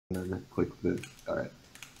And then click this. Alright.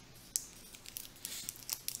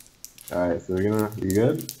 Alright, so we're gonna. You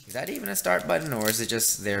good? Is that even a start button, or is it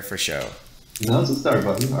just there for show? No, it's a start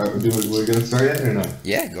button. Alright, we're gonna start yet or no?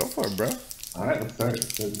 Yeah, go for it, bro. Alright, let's start.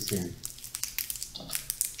 Let's start the stream.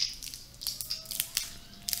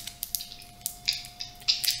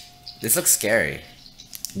 This looks scary.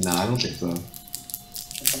 Nah, I don't think so.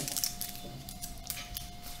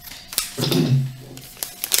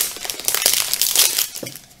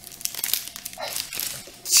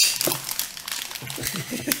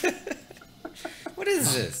 What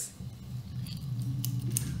is this?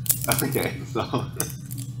 Okay, so.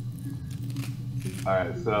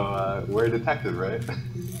 Alright, so we're a detective, right?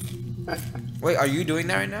 Wait, are you doing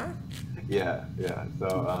that right now? Yeah.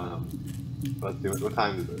 So, let's do it. What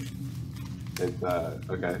time is it? It's,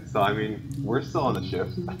 okay. So, I mean, we're still on the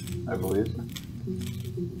shift, I believe.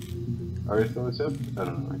 Are we still on the shift? I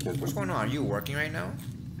don't know. I can't What's tell. going on? Are you working right now?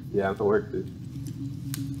 Yeah, I'm at work, dude.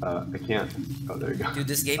 I can't. Oh, there you go. Dude,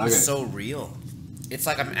 this game Okay. is so real. It's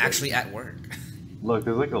like I'm actually at work. Look,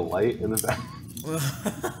 there's like a light in the back.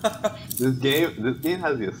 This game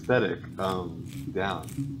has the aesthetic,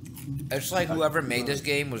 down. It's like whoever made this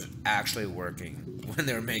game was actually working when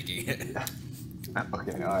they were making it.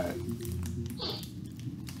 Okay, alright.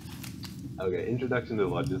 Okay, introduction to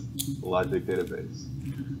logic database.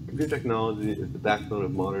 Computer technology is the backbone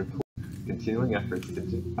of modern tools. Continuing efforts to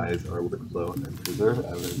digitize our workflow and preserve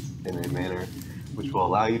evidence in a manner which will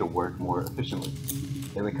allow you to work more efficiently.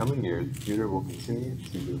 In the coming years, the computer will continue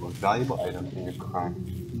to be the most valuable item in your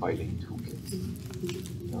crime-fighting toolkit.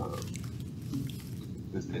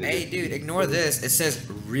 Hey, dude, ignore this. It says,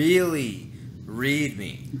 really read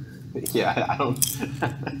me. Yeah,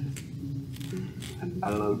 I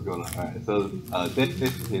don't know what's going on. Alright, so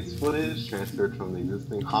database contains footage transferred from the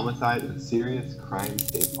existing homicide and serious crime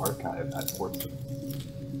tape archive at Portsmouth.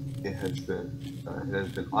 It has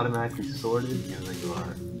been automatically sorted using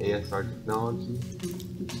our ASR technology.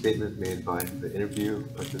 Statements made by the interview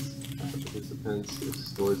participants are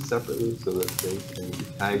stored separately so that they can be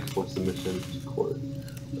tagged for submission to court.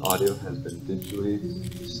 The audio has been digitally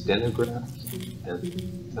stenographed and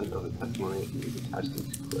sent over testimony is attached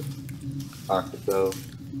into clips. Alright, so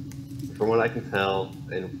from what I can tell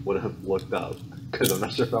and what I've looked up, because I'm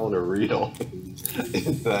not sure if I want to read all,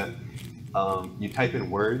 is that you type in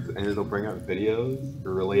words and it'll bring up videos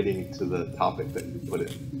relating to the topic that you put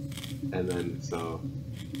in. And then so,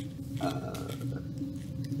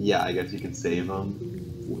 yeah, I guess you can save them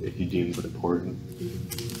if you deem it important.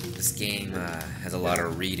 This game has a lot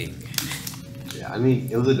of reading. Yeah, I mean,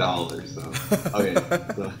 it was $1, so. Okay,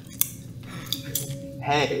 so.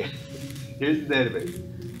 Hey, here's the database.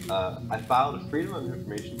 I filed a Freedom of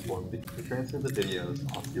Information form to transfer the videos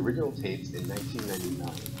off the original tapes in 1999.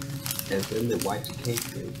 And then the Y2K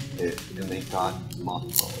thing hit, and they got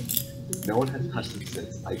mothballed. No one has touched it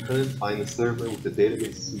since. I couldn't find the server with the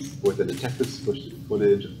database with the detective's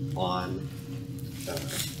footage on.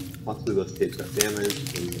 Possibly those tapes got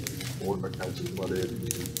damaged, and old archives were flooded,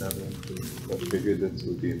 etc. So I figured this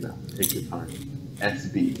would be enough. Take your time.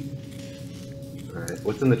 SB. Alright,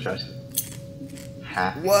 what's in the trash can?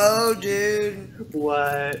 Hack. Whoa, dude.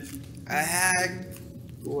 What? A hack.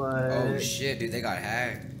 What? Oh, shit, dude, they got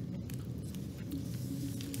hacked.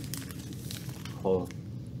 Hold on.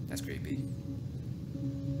 That's creepy.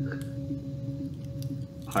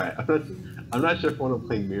 Alright, I'm not sure if I want to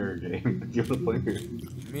play mirror game. Do you want to play mirror game?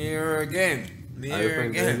 Mirror game. Mirror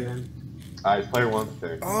game. Alright, it's player 1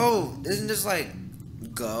 there. Oh, isn't this like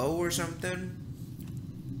Go or something?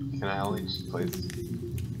 Can I only play this?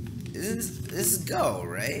 This is Go,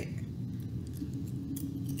 right?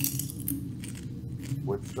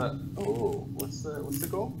 What's that? Oh, what's the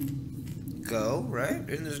goal? Go, right?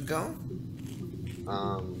 Isn't this Go?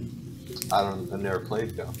 I've never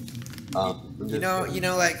played Go. You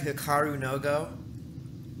know, like Hikaru no Go?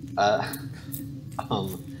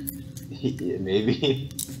 Yeah, maybe.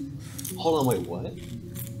 Hold on, wait, what?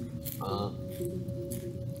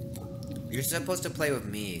 You're supposed to play with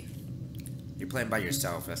me. You're playing by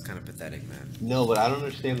yourself. That's kind of pathetic, man. No, but I don't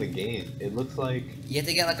understand the game. It looks like... You have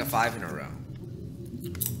to get like a 5 in a row.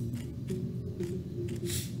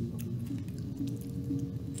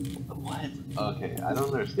 What? Okay, I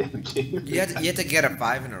don't understand the game. You have to get a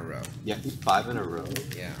 5 in a row. You have to do 5 in a row?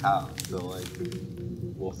 Yeah. How? So, like...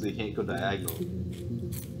 Well, so you can't go diagonal.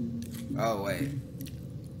 Oh, wait.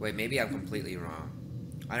 Wait, maybe I'm completely wrong.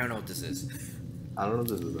 I don't know what this is. I don't know if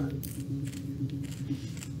this is right.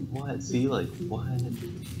 What? See, like, what?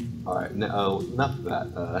 Alright, no, enough of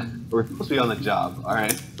that. We're supposed to be on the job,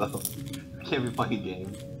 alright? So, I can't be playing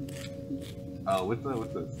games. Oh, what's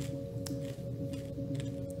this?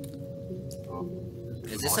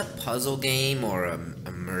 this a puzzle game or a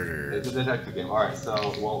murder? It's a detective game. All right,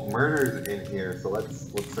 so well, murder's in here, so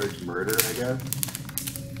let's search murder, I guess.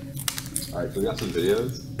 All right, so we got some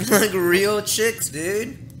videos. Like real chicks,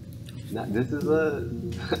 dude. Nah, this is a.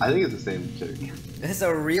 I think it's the same chick. That's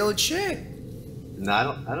a real chick. No, I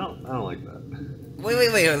don't like that.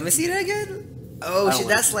 Wait. Let me see that again. Oh shit,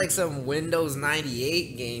 like that's like some Windows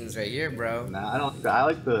 98 games right here, bro. Nah, I don't. I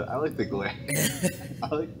like the glare. I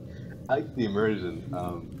like the immersion.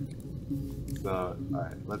 So all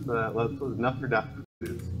right, let's enough for that.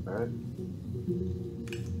 All right.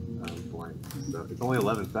 Blank. So it's only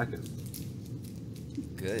 11 seconds.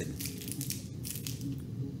 Good.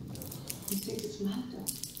 You think it's murder?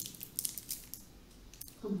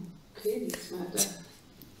 Clearly it's murder.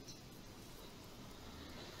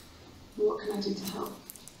 What can I do to help?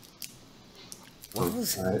 What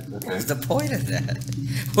was, Alright, what okay. was the point of that?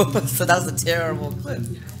 So that was a terrible clip.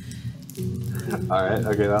 Alright,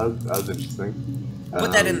 okay, that was interesting.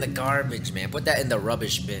 Put that in the garbage, man. Put that in the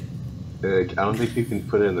rubbish bin. I don't think you can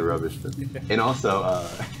put it in the rubbish bin. And also,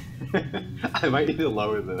 I might need to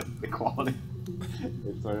lower the quality.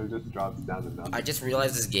 It sort of just drops down to nothing. I just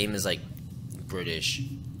realized this game is like British.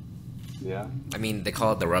 Yeah? I mean, they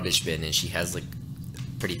call it the rubbish bin, and she has like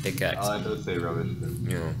pretty pickaxe. Oh, it does say rubbish bin.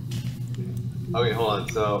 Yeah. Okay, hold on.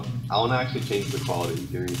 So, I want to actually change the quality.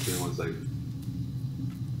 Give me 1 second.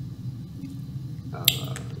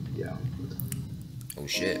 Yeah. Oh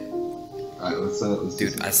shit. Alright, let's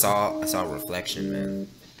Dude, I saw a reflection, man.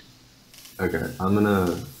 Okay, I'm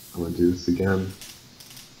gonna do this again.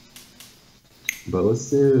 But let's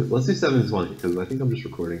do 720 because I think I'm just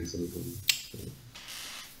recording some of them.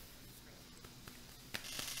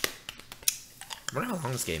 I wonder how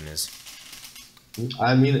long this game is.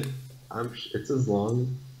 I mean, it's as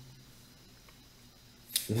long.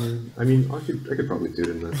 I mean, I could probably do it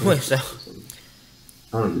in that. Wait, so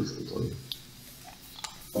I don't do 720.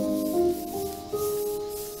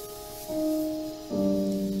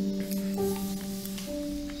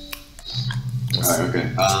 Alright, okay.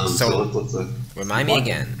 So let's remind me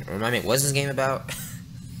again. Remind me, what's this game about?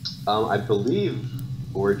 I believe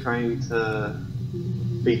we're trying to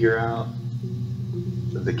figure out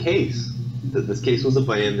the case. This case was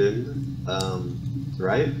abandoned,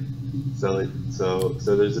 right? So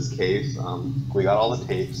there's this case. We got all the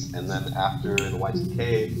tapes, and then after in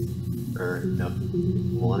Y2K, or no,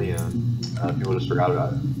 millennia, people just forgot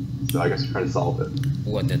about it. So I guess we're trying to solve it.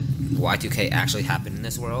 What, did Y2K actually happen in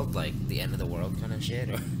this world? Like the end of the world kind of shit?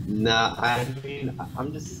 Or? Nah, I mean,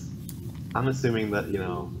 I'm assuming that,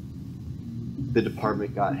 the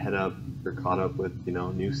department got caught up with,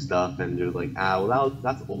 new stuff, and you're like, well,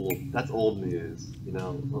 that's old news,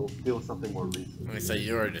 we'll deal with something more recent. Okay, so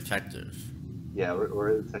you're a detective. Yeah, we're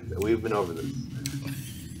a detective. We've been over this.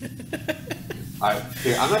 Alright,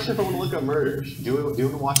 here, I'm not sure if I want to look up murders. Do you want to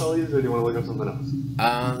watch all these, or do you want to look up something else?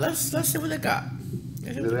 Let's see what they got.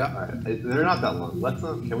 Alright, they're not that long. Let's,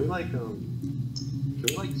 can we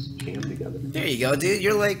jam together? There you go, dude.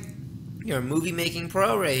 You're a movie making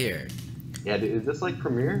pro right here. Yeah, dude, is this like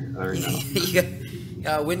Premiere, or no?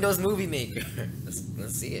 Yeah, Windows Movie Maker.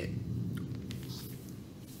 Let's see it.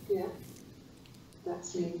 Yeah,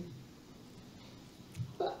 that's me.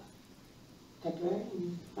 But February,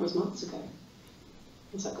 that was months ago.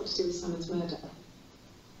 What's that got to do with Simon's murder?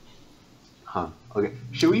 Huh. Okay.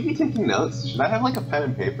 Should we be taking notes? Should I have like a pen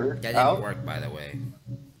and paper? That didn't work, by the way.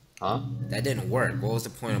 Huh? That didn't work. What was the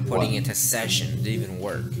point of putting it into session? It didn't even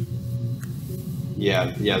work.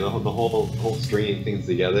 Yeah. The whole stringing things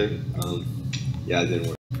together. Yeah, it didn't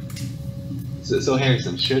work. So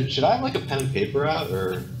Harrison, should I have like a pen and paper out,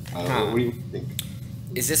 or what do you think?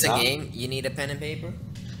 Is this a game? You need a pen and paper?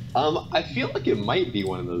 I feel like it might be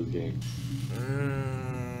one of those games.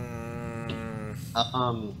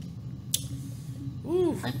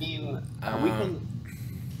 Ooh. I mean, we can.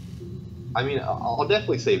 I mean, I'll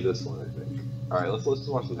definitely save this one, I think. All right, let's just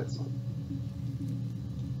watch the next one.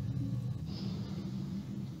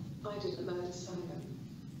 I didn't murder Simon.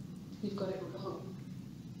 You've got it wrong.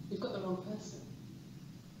 You've got the wrong person.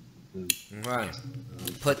 Right.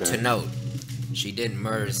 Put to note, she didn't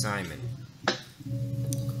murder Simon.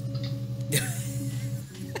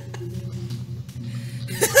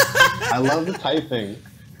 I love the typing.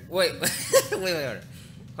 Wait, wait.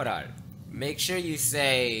 Hold on. Make sure you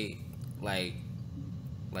say, like,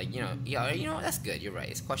 that's good. You're right.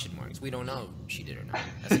 It's question marks. We don't know if she did or not.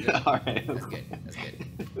 That's good. All right. That's good. That's good.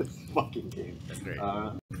 This fucking game. That's great.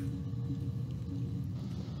 I'd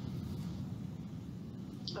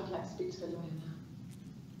like to speak to the lawyer now.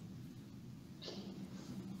 Please.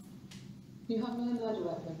 You have no murder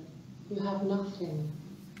weapon. You have nothing.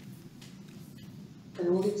 And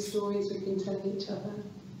all these stories we've been telling each other.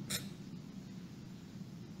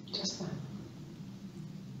 Just that.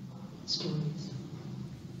 Stories.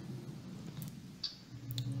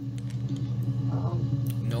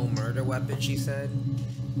 No murder weapon, she said.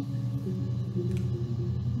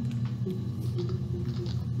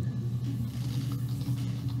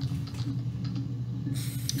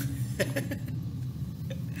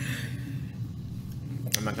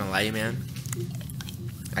 I'm not gonna lie to you, man.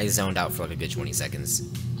 I zoned out for like a good 20 seconds.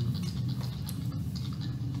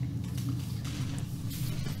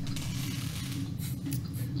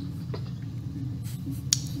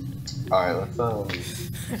 Alright, let's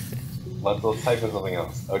type in something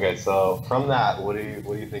else. Okay, so from that, what do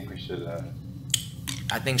you think we should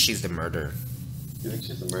I think she's the murderer. you think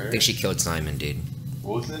she's the murderer? I think she killed Simon, dude.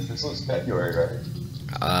 What was this? This was February, right?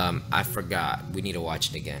 I forgot. We need to watch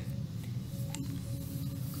it again.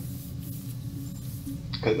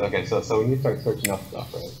 Okay, so we need to start searching up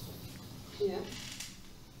stuff, right? Yeah.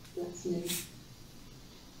 That's new.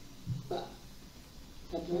 But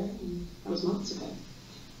February, that was months ago.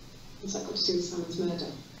 What's that got to do with Simon's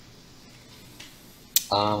murder?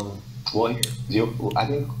 Well, I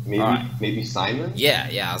think maybe Simon.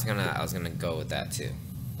 Yeah, I was gonna go with that too.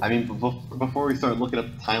 I mean, before we start looking up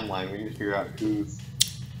the timeline, we need to figure out who's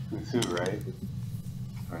who, right?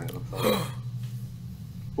 All right, let's.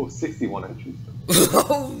 Oh, 61 entries.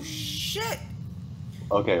 Oh shit!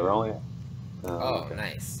 Okay, we're only. Oh, okay.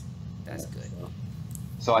 nice. That's good.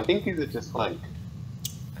 So I think these are just like.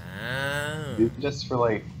 Oh. These are just for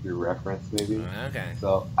like your reference, maybe. Okay.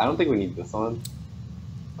 So I don't think we need this one.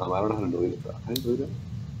 I don't know how to delete it though. Can I delete it?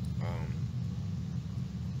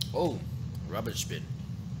 Oh, rubbish bin.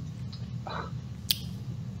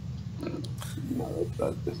 No,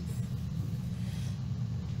 that's just.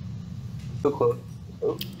 So close.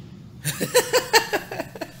 Oh.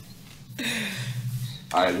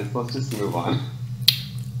 Alright, let's just move on.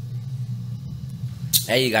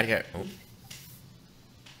 Hey, you got here. Oh.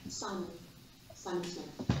 Simon Smith.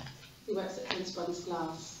 He works at Prince Brothers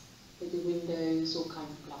Glass. They do windows, all kinds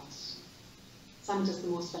of glass. Simon does the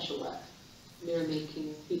more special work. Mirror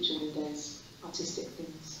making, feature windows, artistic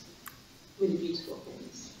things. Really beautiful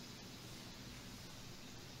things.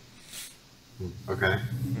 Okay.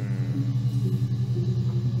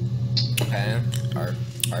 Okay.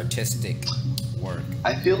 Artistic work.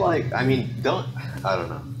 I feel like, I don't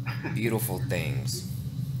know. Beautiful things.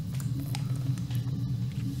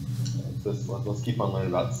 Let's keep on learning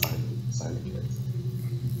about Simon kids.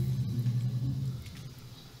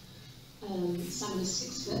 Simon is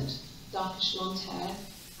 6 foot, darkish blonde hair,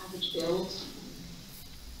 average build.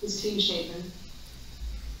 He's clean shaven.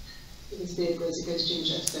 If his beard grows, it goes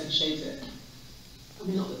ginger, so don't shave it. I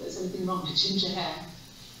mean, not that there's anything wrong with ginger hair.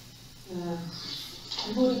 I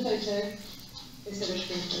bought a photo instead of a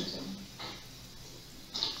spring photo.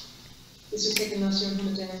 This was taken last year on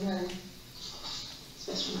holiday in Rome. It's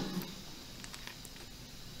best from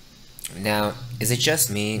that. Now, is it just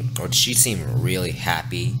me, or did she seem really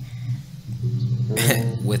happy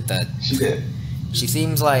with that? She did. She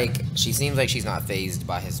seems like she's not fazed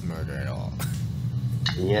by his murder at all.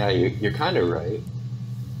 Yeah, you're kind of right.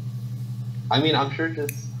 I mean, I'm sure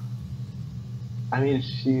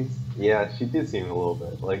she did seem a little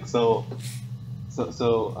bit like so.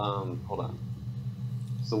 Hold on.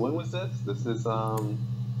 So when was this? This is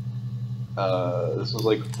this was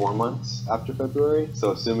like 4 months after February.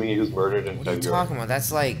 So assuming he was murdered in What are you February. talking about?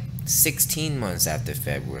 That's like 16 months after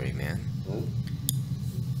February, man. Hmm?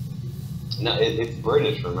 No, it's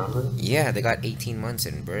British. Remember? Yeah, they got 18 months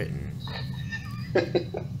in Britain.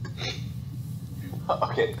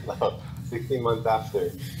 Okay, so 16 months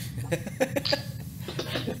after.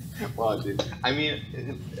 Wow, dude. I mean,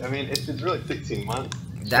 it's really 16 months.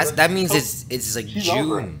 That means it's like she's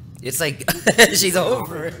over it. June. It's like she's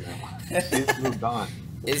over it. She's moved on.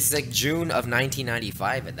 It's like June of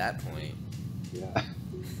 1995 at that point. Yeah.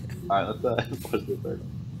 All right, let's push this third.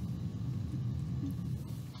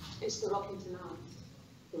 It's the Rockington Arms.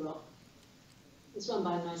 The Rock. It's run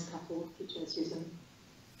by a nice couple, Peter and Susan.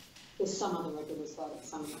 There's some other regulars there that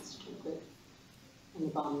Simon likes to drink with. And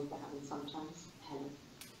the barmaid they're having sometimes, Helen.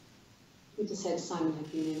 Peter said Simon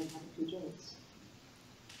had been in and had a few drinks.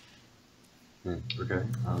 Okay.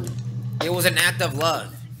 It was an act of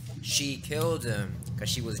love. She killed him because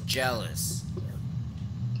she was jealous.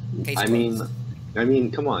 Case I closed.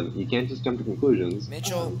 mean, come on. You can't just jump to conclusions.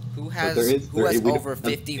 Mitchell, who has we over don't-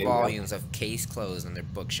 50 volumes of Case Closed on their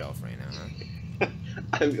bookshelf right now, huh?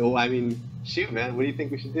 I mean, shoot, man. What do you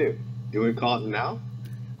think we should do? Do we call it now?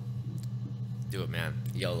 Do it, man.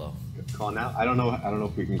 YOLO. Call now? I don't know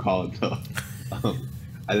if we can call it though.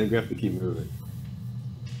 I think we have to keep moving.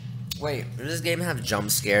 Wait, does this game have jump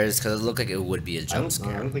scares? Because it looked like it would be a I jump don't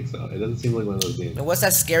scare. think so. It doesn't seem like one of those games. Now, what's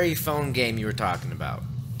that scary phone game you were talking about?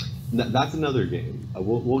 That's another game.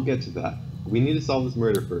 We'll get to that. We need to solve this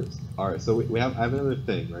murder first. All right. So I have another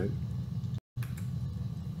thing, right?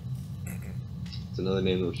 It's another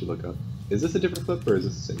name that we should look up. Is this a different clip or is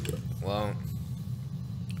this the same clip? Well,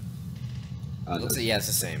 looks like, yeah, it's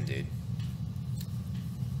the same, dude.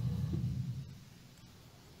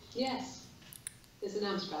 Yes, there's an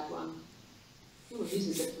Amstrad one. No one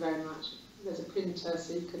uses it very much. There's a printer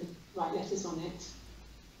so you can write letters on it.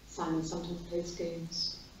 Simon sometimes plays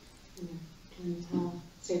games. You know, can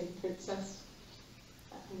save the princess.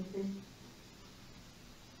 That kind of thing.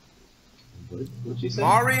 What'd she say?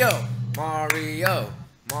 Mario!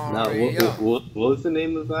 No, what was the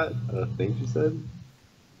name of that thing she said?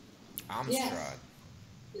 Amstrad. Yes.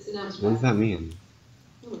 It's an Amstrad. What does that mean?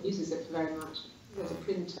 No one uses it very much. There's a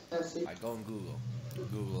printer so you Alright, go on Google.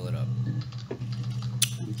 Google it up.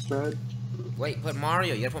 Amstrad? Wait, put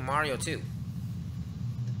Mario. You gotta put Mario too.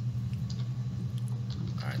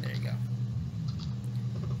 Alright, there you go.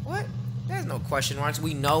 What? There's no question marks.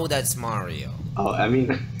 We know that's Mario. Oh, I mean,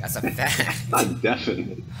 That's a fact. not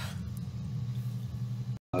definite.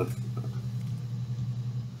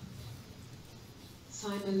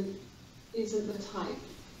 Simon isn't the type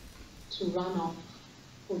to run off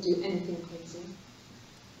or do anything crazy.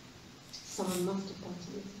 Someone must have done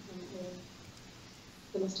something.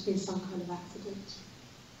 There must have been some kind of accident.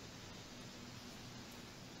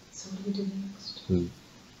 So what do we do next?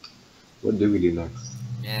 What do we do next?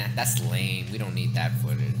 Yeah, that's lame. We don't need that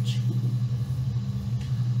footage.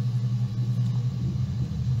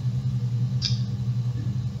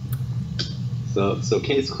 So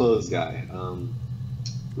case closed, guy.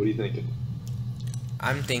 What are you thinking?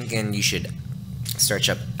 I'm thinking you should search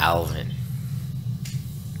up Alvin.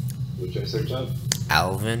 What should I search up?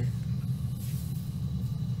 Alvin?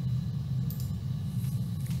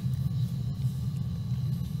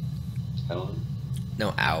 Helen?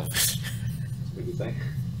 No, Alvin. What did you say?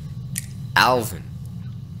 Alvin.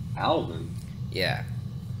 Alvin? Yeah.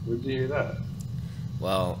 Where'd you hear that?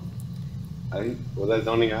 Well, I think, was that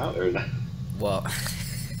zoning out or not? well,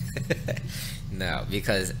 no,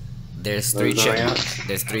 because there's No,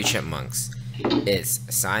 there's three chipmunks. It's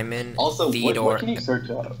Simon, Also, Theodore, what can you search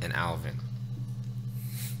up? and Alvin.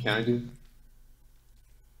 Can I do?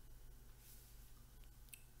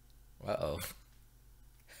 Uh-oh.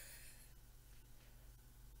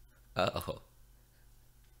 Uh-oh.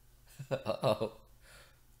 Uh-oh.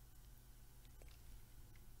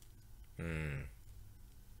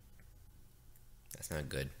 That's not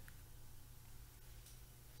good.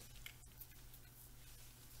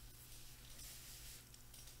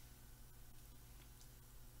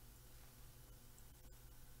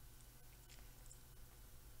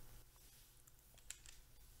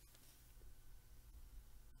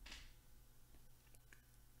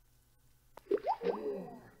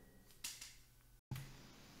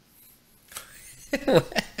 I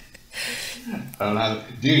don't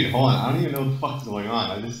have. Dude, hold on. I don't even know what the fuck's going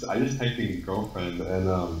on. I just typed in girlfriend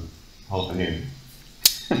and hold on here.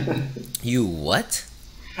 You what?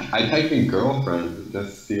 I typed in girlfriend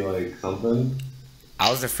just to see like something. I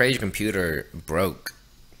was afraid your computer broke.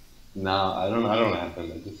 Nah, I don't know what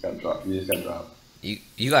happened. It just got dropped. You just got dropped.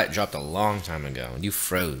 You got dropped a long time ago. You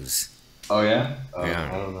froze. Oh yeah? Yeah.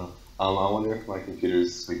 I don't know. I wonder if my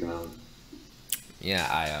computer's speaking out. Yeah,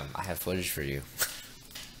 I have footage for you.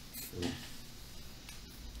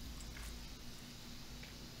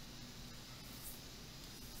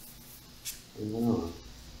 I don't know.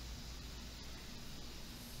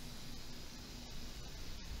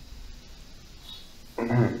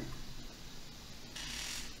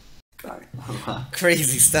 Sorry.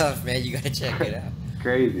 Crazy stuff, man. You gotta check it out.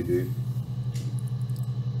 Crazy, dude.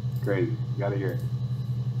 Crazy. You gotta hear it.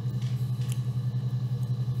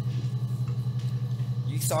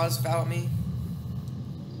 You saw this about me?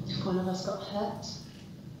 If one of us got hurt,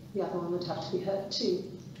 the other one would have to be hurt too.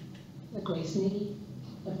 A grazed knee,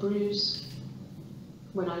 a bruise.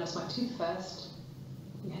 When I lost my tooth first,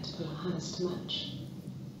 we had to pull our hands to match.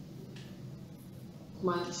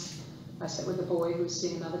 Once, I sat with a boy who was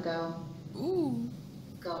seeing another girl. Ooh.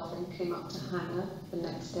 Girlfriend came up to Hannah the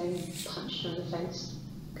next day and punched her in the face,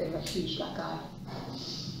 gave her a huge black eye.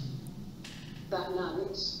 That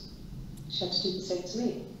night, she had to do the same to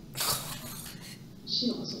me.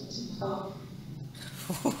 She wasn't too far.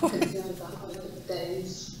 Couldn't go about her the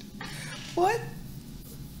days. What?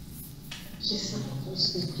 She said it was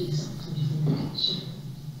a piece up for me from the kitchen.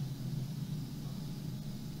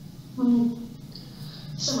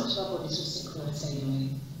 So much of our bodies were synchronized anyway.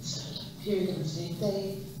 So appearing on the same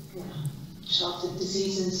day, Yeah. Shafted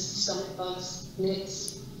diseases, stomach bugs,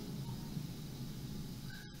 nits.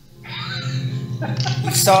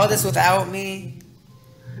 You saw this without me?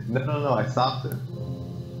 No, I stopped it.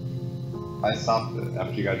 I stopped it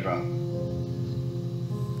after you got dropped.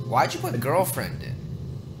 Why'd you put girlfriend in?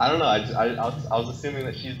 I don't know. I was assuming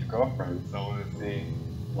that she's the girlfriend, so I wanted to see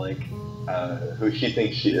like who she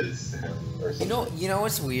thinks she is or something. You know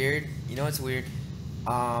what's weird? You know what's weird?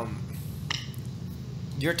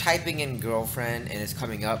 You're typing in girlfriend and it's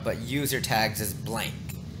coming up, but user tags is blank.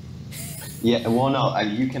 Yeah. Well, no.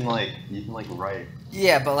 You can like write.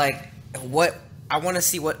 Yeah, but like, what? I want to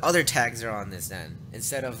see what other tags are on this then,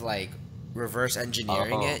 instead of like reverse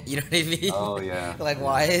engineering it. You know what I mean? Oh yeah. Like,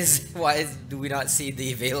 why do we not see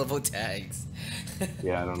the available tags?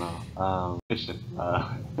 Yeah, I don't know.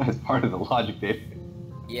 As part of the logic data.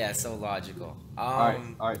 Yeah, so logical. All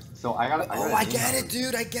right. So I got. Oh, I get it,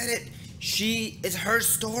 dude. I get it. It's her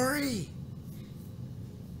story.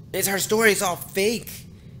 It's her story. It's all fake.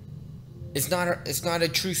 It's not a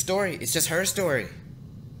true story. It's just her story.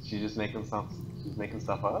 She's just making stuff. She's making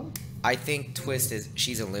stuff up. I think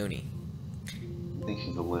she's a loony. I think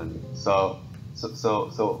she's a loony. So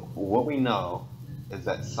what we know is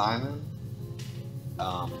that Simon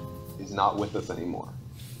is not with us anymore.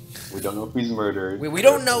 We don't know if he's murdered. We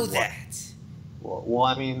don't know that. Well,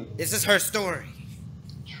 I mean, this is her story.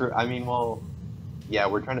 True. I mean, well, yeah,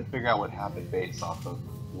 we're trying to figure out what happened based off of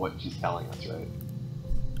what she's telling us, right?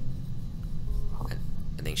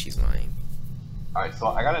 I think she's lying. All right, so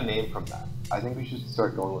I got a name from that. I think we should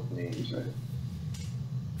start going with names, right?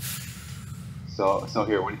 So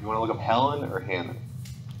here, you want to look up Helen or Hannah?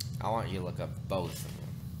 I want you to look up both of them.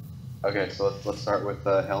 Okay, so let's start with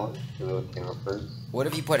Helen. Who came up first? What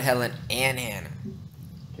if you put Helen and Hannah?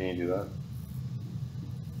 Can you do that?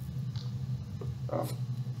 Oh.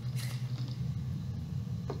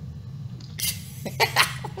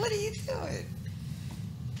 What are you doing?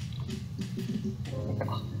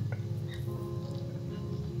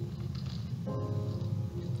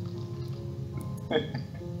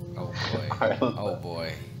 Oh boy. Right, Oh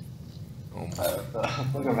boy. Oh boy.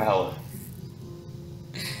 Look at Helen.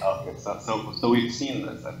 Okay, so we've seen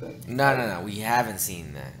this, I think. No. We haven't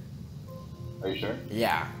seen that. Are you sure?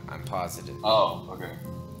 Yeah, I'm positive. Oh, okay.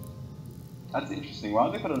 That's interesting. Why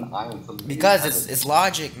would they put an eye on something? Because it's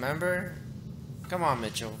logic, remember? Come on,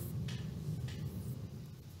 Mitchell.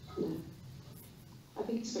 No. I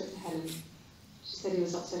think he spoke to Helen. She said he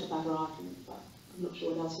was upset about her argument, but I'm not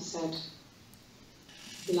sure what else he said.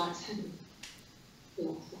 He likes Helen. He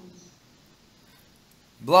likes Lance.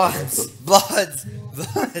 Bloods.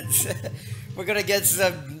 We're gonna get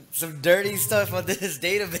some dirty stuff on this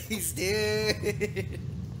database, dude.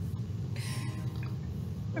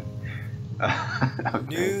 Okay.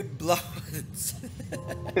 Nude bloods.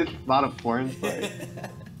 It's not a porn site.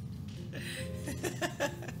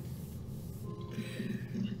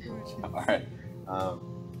 Alright.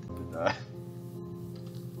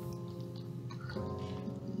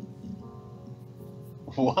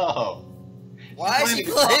 Whoa! Why is she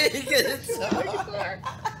playing guitar?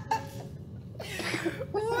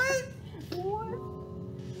 What?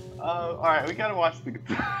 Alright, we gotta watch the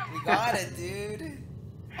guitar. We got it, dude.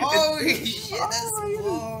 Holy shit, that's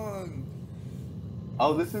long.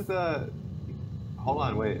 Oh, this is hold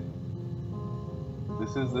on, wait.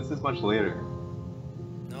 This is much later.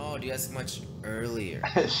 No, dude, that's much earlier.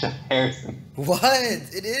 Harrison. What?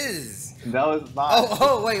 It is. That was not.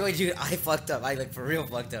 Oh, wait, dude, I fucked up. I for real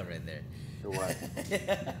fucked up right there. What? Do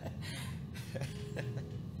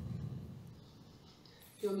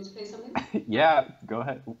you want me to play something? Yeah, go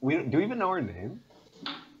ahead. Do we even know her name?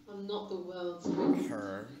 I'm not the world's greatest.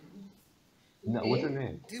 Her. No, what's her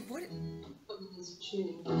name? Dude, what? Women's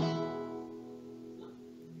tuning.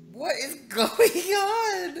 What is going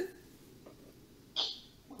on?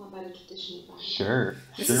 How about a traditional band? Sure,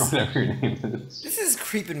 whatever your name is. This is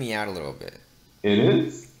creeping me out a little bit. It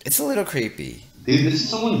is? It's a little creepy. Dude, this is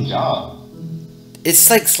someone's job. It's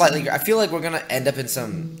like slightly. I feel like we're gonna end up in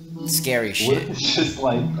some scary What shit. if it's just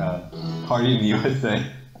like Party in the USA?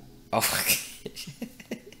 Oh, fuck.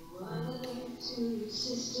 Two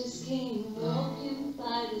sisters came walking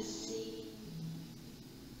by the sea.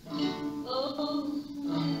 Oh,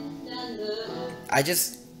 and the I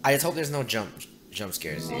just hope there's no jump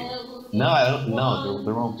scares, dude. No, I don't. No,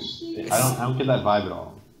 there won't be. I don't get that vibe at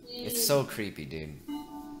all. It's so creepy, dude.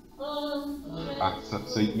 Alright,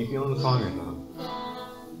 so you feeling the song or no?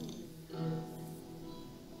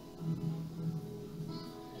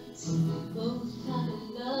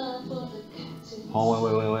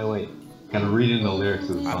 Oh, wait. Gotta read in the lyrics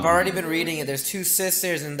of the song. I've already been reading it. There's two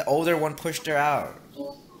sisters, and the older one pushed her out.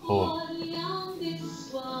 Oh.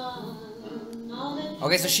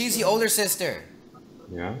 Okay, so she's the older sister.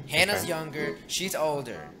 Yeah. Hannah's okay. younger. She's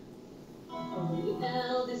older.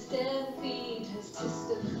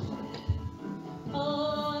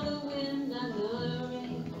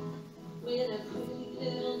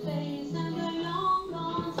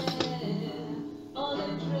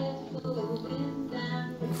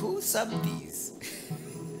 Who subbed these?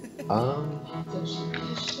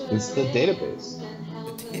 It's the database.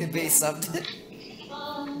 The database subbed it.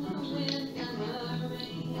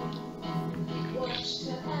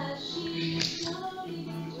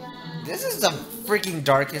 This is the freaking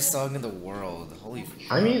darkest song in the world. Holy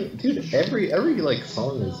fuck. I mean, dude, every like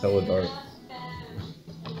song is hella dark.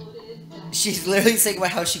 She's literally saying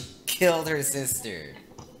about how she killed her sister.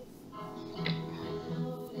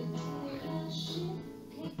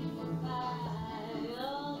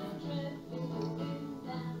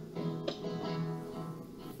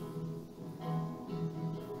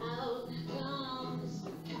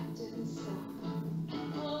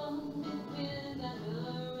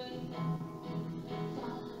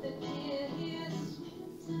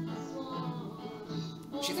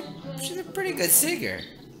 She's a pretty good singer.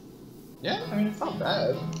 Yeah, I mean, it's not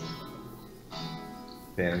bad.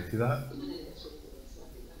 Damn, see that?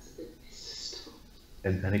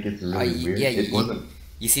 And then it gets really weird. Yeah, it wasn't.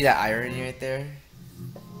 You see that irony right there?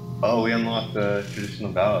 Oh, we unlocked the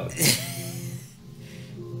traditional ballot.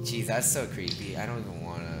 Jeez, that's so creepy. I don't even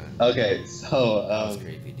wanna. Okay, so That's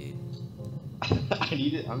creepy, dude. I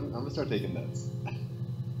need it. I'm gonna start taking notes.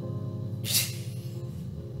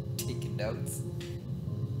 Taking notes.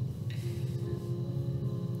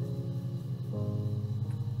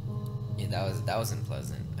 Yeah, that wasn't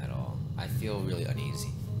pleasant at all. I feel really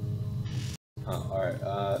uneasy. Alright,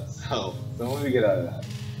 so what do we get out of that?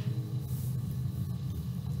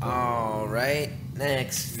 Alright,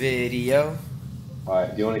 next video.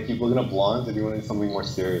 Alright, do you want to keep looking at blondes or do you want to do something more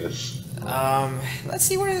serious? Let's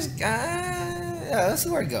see where this let's see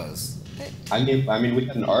where it goes. I mean we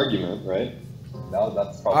had an argument, right?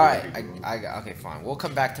 That's probably Alright, okay, fine. We'll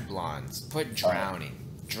come back to blondes. Put drowning.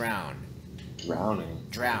 Drown. Drowning.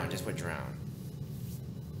 Drown, just put drown.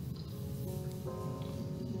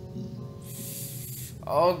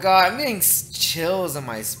 Oh god, I'm getting chills on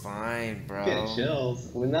my spine, bro. Get chills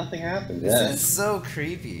when nothing happened. This is so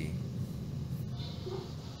creepy.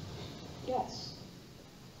 Yes.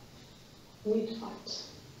 We'd fight.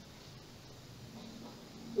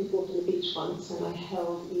 We fought on the beach once and I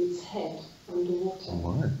held Eve's head underwater.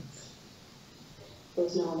 What? There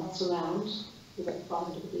was no one else around. We went far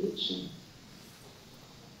to the beach and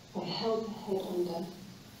I held the head under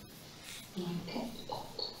and I kept it.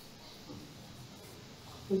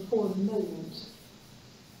 And for a moment,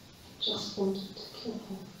 I just wanted to kill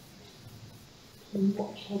her and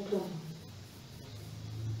watch her drown.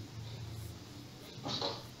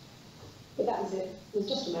 But that was it. It was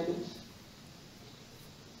just a moment.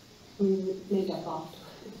 We made up after.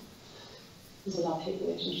 It was a love-hate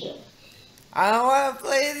relationship. I don't want to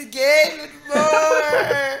play the game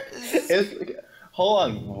anymore. Hold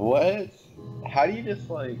on, what? How do you just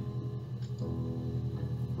like?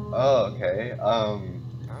 Oh, okay. I don't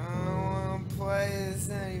want to play this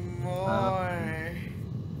anymore.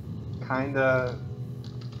 Kinda.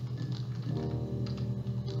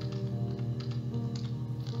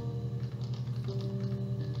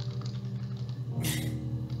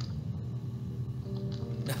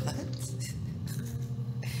 Nuts?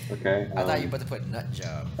 Okay. I thought you were about to put nut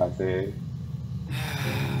job. I see.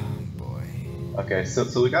 Oh boy. Okay, so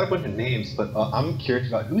we got a bunch of names, but I'm curious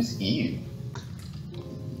about who's Eve.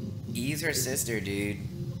 Eve's her sister, dude.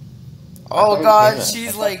 Oh god,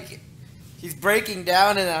 she's like, he's breaking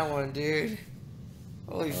down in that one, dude.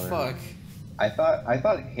 Holy fuck. I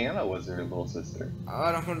thought Hannah was her little sister.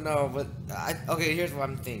 I don't know, but okay, here's what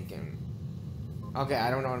I'm thinking. Okay, I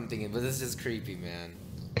don't know what I'm thinking, but this is creepy, man.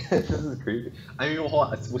 This is creepy. I mean,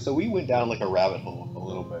 hold on. So we went down like a rabbit hole a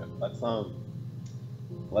little bit. Let's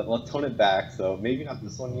let's tone it back. So maybe not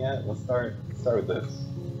this one yet. Let's start with this.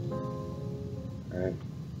 All right.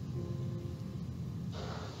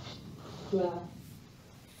 Well,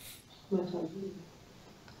 my friend,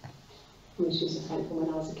 I mean, she was a friend from when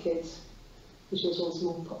I was a kid. And she was always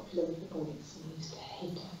more popular with the boys, and I used to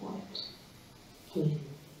hate her for it. I mean,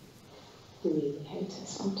 really hate her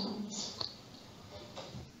sometimes.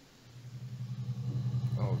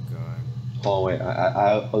 Oh god. Oh wait,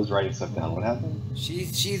 I was writing stuff down. What happened?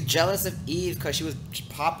 She's jealous of Eve because she was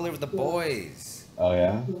popular with the boys. Oh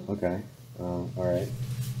yeah. Okay. All right.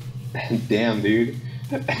 Damn, dude.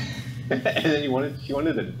 And then she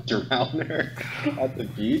wanted to drown her at the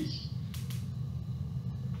beach.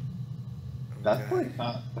 that's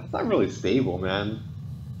not really stable, man.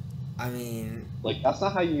 I mean, Like that's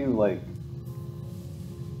not how you like.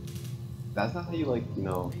 That's not how you like, you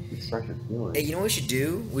know, express your feelings. hey, you know what we should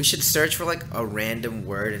do? We should search for like a random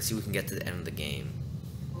word and see if we can get to the end of the game.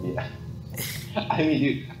 Yeah. I mean,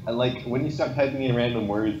 dude, like when you start typing in random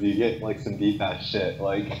words, you get like some deep ass shit.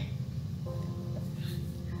 Like,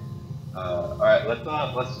 all right, let's.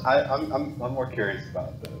 I'm more curious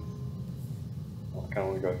about this. I kind of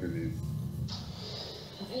want to go through these.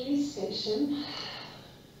 Police station.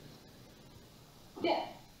 Yeah.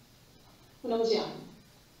 When I was young,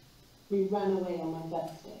 we ran away on my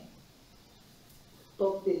birthday.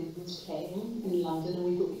 Bob Dylan was playing in London, and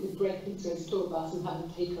we thought we could break into his tour bus and have him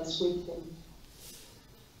take us with him.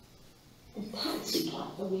 The taxi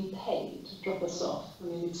driver we paid to drop us off. I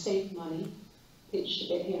mean, we'd saved money, pitched a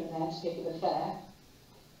bit here and there to pay for the fare.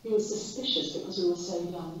 He was suspicious because we were so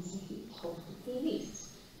young, so he told the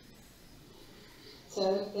police.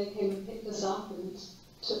 So they came and picked us up and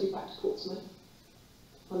took me back to Portsmouth.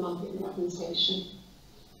 My mum picked me up in the station.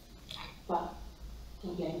 But I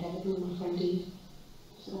blamed everything on my friend Eve.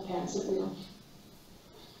 So my parents let me off.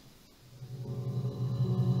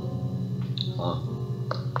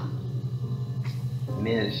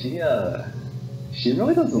 Man, she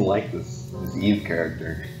really doesn't like this Eve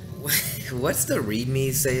character. What's the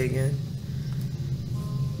readmes say again?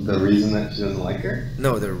 The reason that she doesn't like her?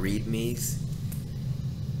 No, the readmes.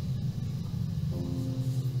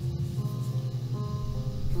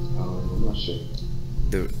 I'm not sure.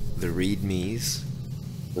 The readmes.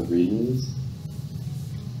 The readings?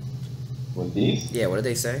 What, these? Yeah, what did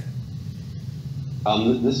they say?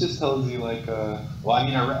 This just tells you like, well, I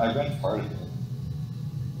mean, I read part of it.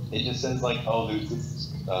 It just says like, oh, there's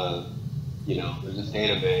this, you know, there's this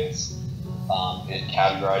database. It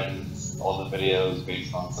categorizes all the videos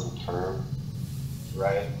based on some term,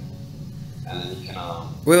 right? And then you can,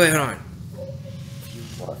 Wait, hold on.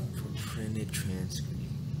 what? For printed transcript.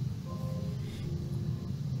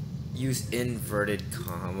 Use inverted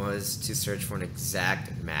commas to search for an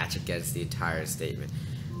exact match against the entire statement.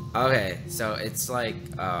 Okay, so it's like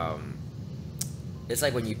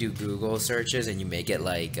when you do Google searches and you make it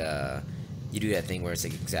like you do that thing where it's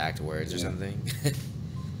like exact words or Yeah. something.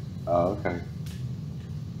 Oh, okay.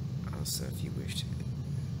 Also, if you wish to.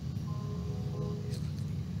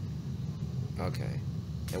 Okay.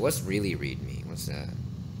 And what's really readme? What's that?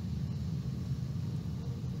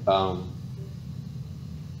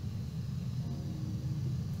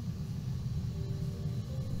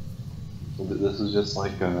 This is just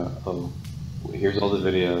like, oh, here's all the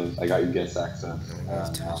videos. I got your guest access.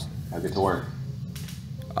 I get to work.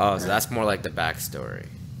 Oh, so that's more like the backstory.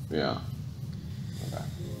 Yeah. Okay.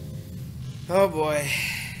 Oh boy.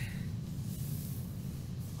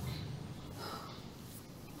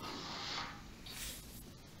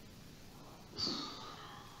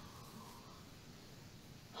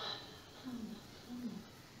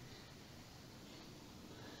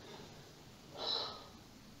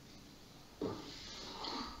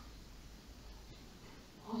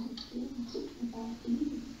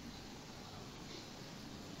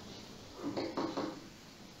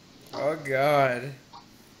 Oh god.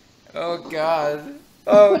 Oh god.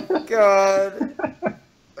 Oh god.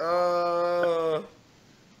 Oh.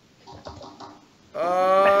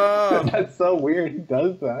 Oh. That's so weird. He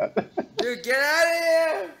does that. Dude, get out of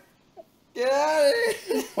here! Get out of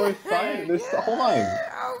here! For science. There's Get hold out of on.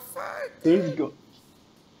 here. Oh fuck. There's go.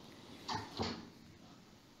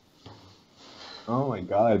 Oh my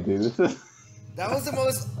god, dude. This is. That was the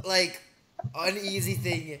most like uneasy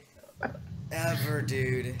thing ever,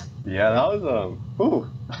 dude. Yeah, that was Whew.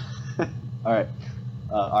 All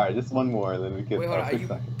right. Just one more, then we can. Wait, hold on. Are you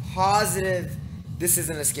positive this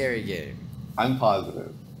isn't a scary game? I'm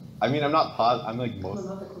positive. I mean, I'm not positive. I'm like My most.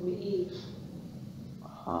 mother called me Eve.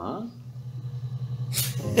 Huh?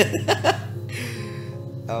 That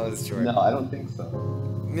was short. No, I don't think so.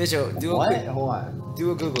 Mitchell, do What? a quick, Hold on.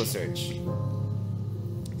 do a Google search.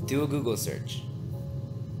 Do a Google search.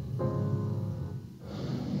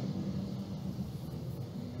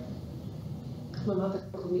 My mother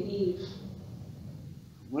called me Eve.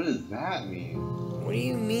 What does that mean? What do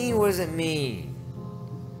you mean? What does it mean?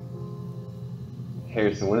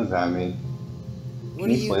 Harrison, what does that mean? What Can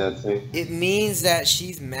do you you? explain that to me? It means that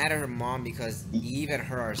she's mad at her mom because Eve and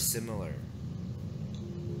her are similar.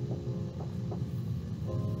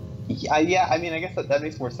 Yeah, I mean, I guess that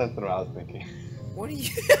makes more sense than what I was thinking. What are you?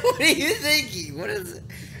 What are you thinking? What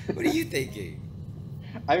are you thinking?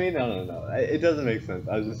 I mean, no. It doesn't make sense.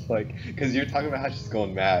 I was just like, because you're talking about how she's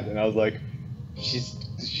going mad, and I was like, she's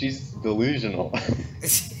delusional.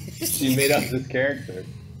 She made up this character.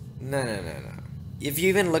 No, no, no, no. If you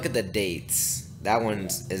even look at the dates, that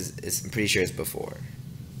one's is I'm pretty sure it's before.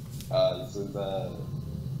 This is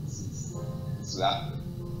this is after.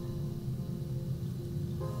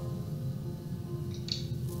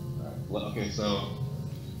 Alright. Well, okay, so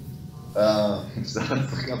so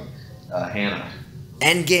let's look up Hannah.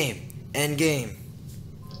 Endgame. Endgame.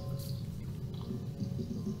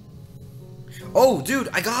 Oh, dude,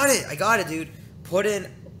 I got it. I got it, dude. Put in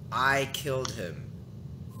I killed him.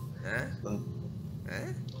 Huh? Huh?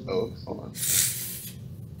 Oh, hold on.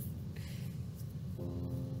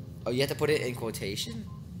 Oh, you have to put it in quotation?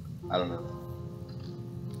 I don't know.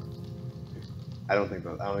 I don't think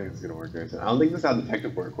it's gonna work. I don't think this is how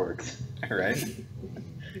detective work works. Right?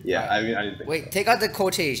 Yeah, I mean, I didn't think. Wait, so. take out the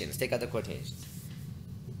quotations. Take out the quotations.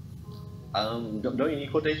 Don't you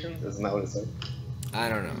need quotations? Isn't that what it said? I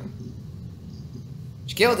don't know.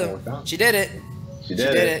 She killed That him. worked out. She did it. She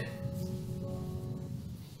did it.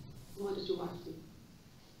 What did your wife do?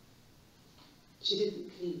 She didn't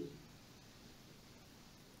kill me.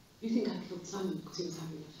 You think I killed Simon because he was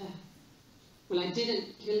having an affair? Well, I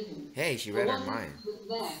didn't kill him. Hey, she read I her wasn't mind.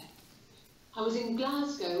 there. I was in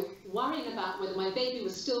Glasgow worrying about whether my baby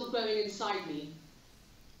was still growing inside me.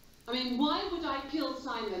 I mean, why would I kill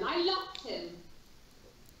Simon? I loved him.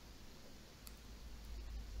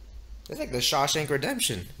 It's like the Shawshank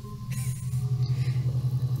Redemption.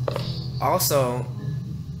 Also,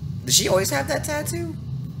 did she always have that tattoo?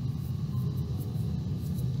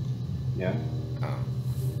 Yeah. Oh.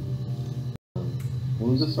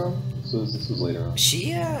 When was this from? So this was later on.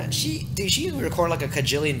 Dude, she would record like a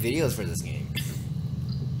kajillion videos for this game.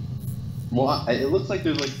 Well, it looks like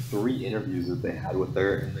there's like 3 interviews that they had with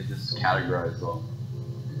her, and they just categorized them.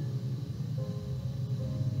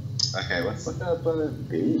 Okay, let's look up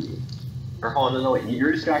baby. Or hold on, no, wait,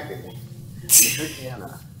 you're distracting me. Here's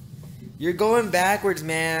Hannah. You're going backwards,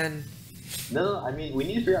 man. No, I mean, we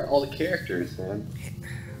need to figure out all the characters, man.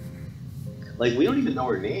 Like, we don't even know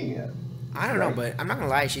her name yet. I don't know, but I'm not gonna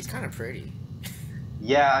lie, she's kind of pretty.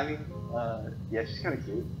 Yeah, I mean, yeah, she's kind of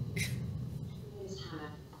cute. Here's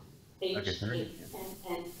Hannah. Okay, so her name-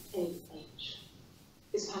 H-A-N-N-A-H.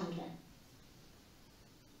 It's Andre.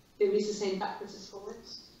 It reads the same backwards as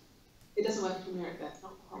forwards. It doesn't work from America. It's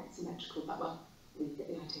not quite symmetrical, but well, we get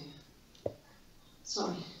the idea.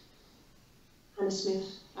 Sorry. Hannah Smith.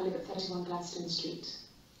 I live at 31 Gladstone Street.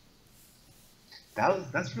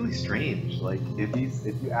 That's really strange. Like, if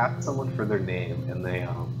you ask someone for their name and they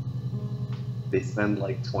spend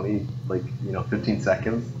like 20, like, 15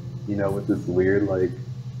 seconds, with this weird like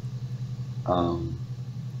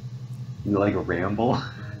like a ramble.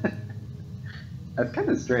 That's kind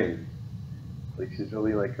of strange. Like, she's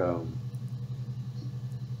really like Hold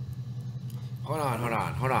on.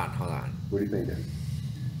 What do you think, Dan?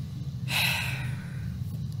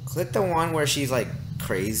 Click the one where she's like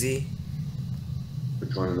crazy.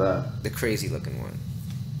 Which one is that? The crazy looking one.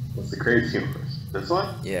 What's the crazy one? This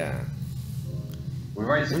one? Yeah. We've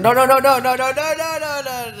already seen. No. We've already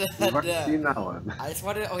seen that one. I just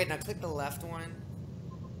wanted. Okay, now click the left one.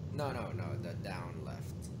 No, the down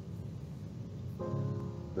left.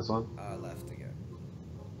 This one? Left again.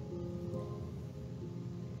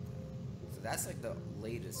 So that's like the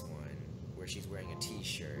latest one where she's wearing a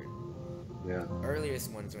t-shirt. Yeah.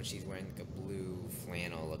 Earliest one's when she's wearing like a blue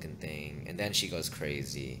flannel looking thing, and then she goes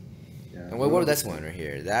crazy. Yeah. And what was this one right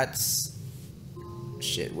here? That's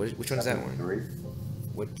shit. Which one's that one? 3.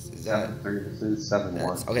 What is that? 7-3. This is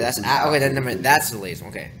 7-1. Okay, okay. Then never mind. That's the latest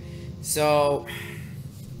one. Okay, so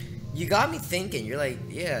you got me thinking. You're like,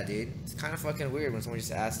 yeah, dude. It's kind of fucking weird when someone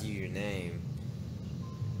just asks you your name.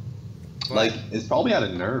 But Like, it's probably out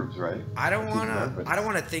of nerves, right? I don't She's nervous.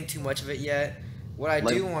 wanna think too much of it yet. What I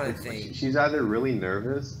Like, do want to it's like think. she's either really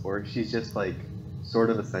nervous or she's just like sort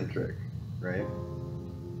of eccentric, right?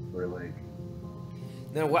 Or like,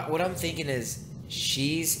 No, what I'm thinking is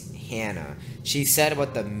she's Hannah. She said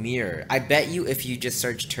about the mirror. I bet you if you just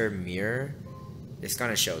searched her mirror, it's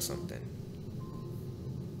gonna show something.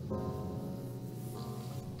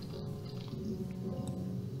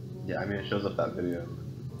 yeah, I mean, it shows up that video.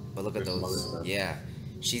 But look at There's some other those. stuff. Yeah,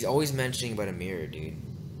 she's always mentioning about a mirror, dude.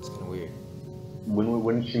 It's kind of weird.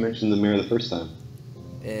 When did she mention the mirror the first time?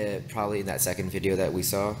 Probably in that second video that we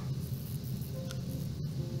saw.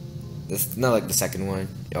 This not like the second one,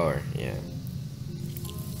 or yeah.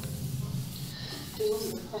 It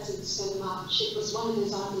wasn't present so much. It was one of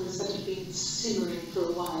those arguments that had been simmering for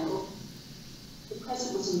a while. The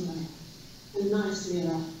present was a mirror. A nice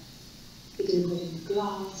mirror. It engraved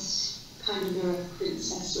glass, kind of mirror a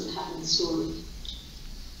princess would have in the story.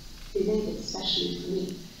 He made it especially for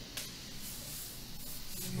me.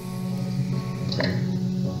 Okay.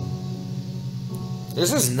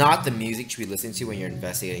 This is not the music you should be listening to when you're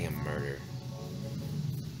investigating a murder.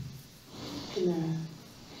 No.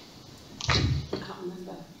 I can't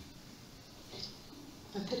remember.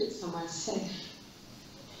 I put it somewhere safe.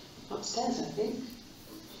 Upstairs, I think.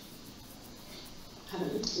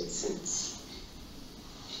 Haven't looked at it since.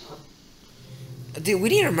 Dude, we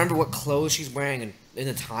need to remember what clothes she's wearing in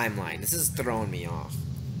the timeline. This is throwing me off.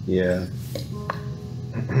 Yeah.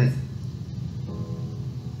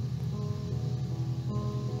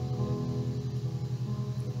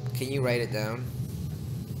 Can you write it down?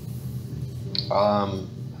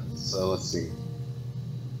 So let's see.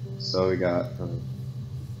 So we got the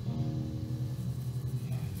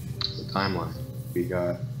timeline. We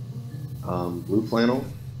got blue flannel.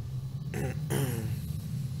 Blue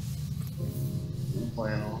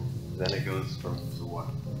flannel. Then it goes from to what?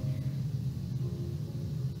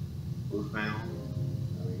 Blue flannel.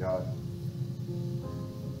 Then we got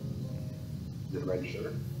the red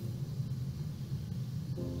shirt.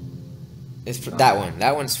 It's that one.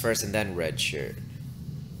 That one's first, and then red shirt.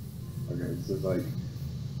 Okay, so it's like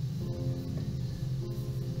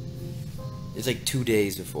It's like 2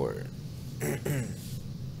 days before.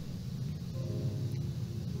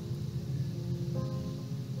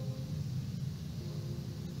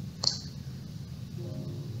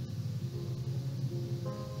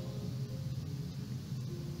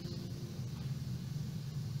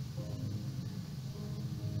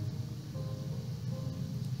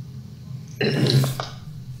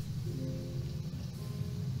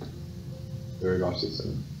 very much the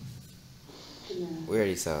same. We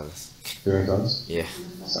already saw this. Very thoughts? Yeah.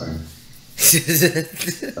 Sorry. Sorry.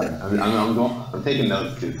 I'm taking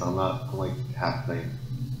notes too, so I'm like half thinking.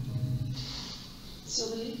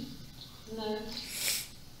 Sorry? No.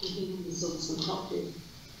 This doesn't help you.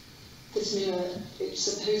 This mirror, it's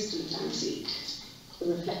supposed to look antique. The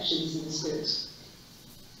reflections in the spirit.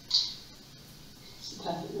 It's a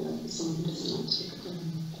perfect mirror for someone who doesn't like to look at their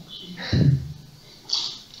own reflection.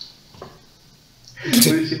 What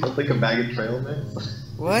did she look like a bag of trail mix?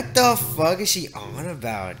 What the fuck is she on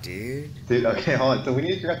about, dude? Dude, okay, hold on. So we need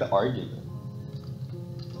to figure out the argument.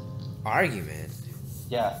 Argument?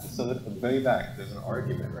 Yeah, so going back, there's an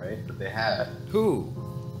argument, right? That they had. Who?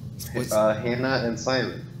 What's... Hannah and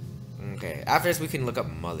Simon. Okay. After this, we can look up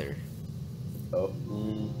mother. Oh,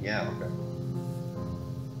 yeah, okay.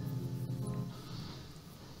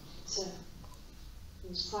 So, it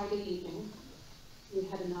was Friday evening. We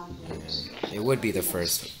had an argument. Yeah. It would be the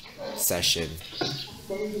first session.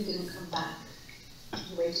 Then he didn't come back.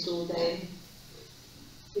 He waited all day.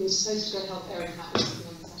 He was supposed to go help Eric out with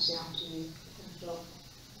something on Saturday afternoon. He had a job.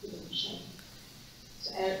 He didn't show.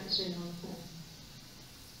 So Eric was ringing on the phone.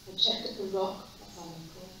 I checked at the Rock, that's our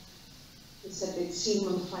local. They said they'd seen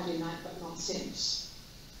him on the Friday night, but not since.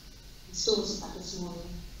 He still wasn't back this morning.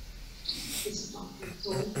 This is not good at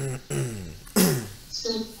all.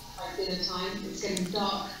 Still by dinner time, it's getting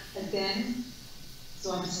dark again,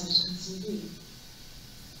 so I decided to come see you.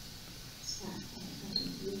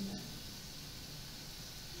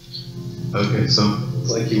 Okay, so it's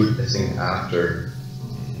like he went missing after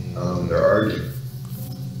their argument.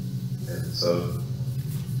 And so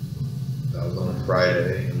that was on a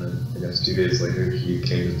Friday, and then I guess 2 days later he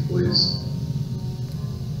came to the police.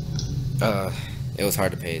 It was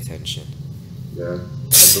hard to pay attention. Yeah,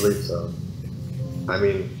 I believe so. I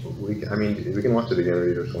mean, we can watch it again or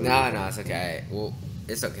either. No, it's okay. Well,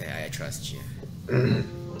 it's okay. I trust you.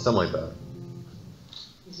 Something like that.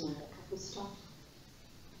 He's made a couple of stuff.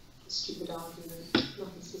 A stupid argument,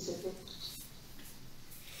 nothing specific.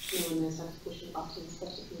 No one knows how to push the buttons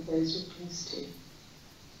better than those we're supposed to.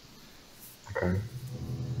 Okay.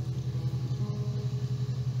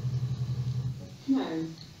 No.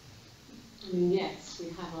 I mean, yes, we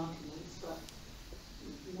have arguments, but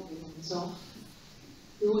nothing comes off.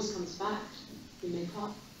 He always comes back. We make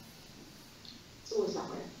up. It's always that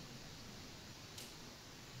way.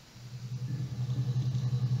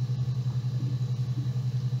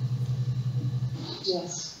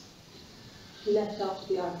 Yes. He left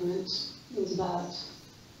after the argument. It was about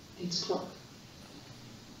 8 o'clock.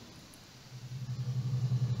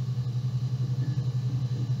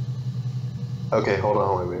 Okay, hold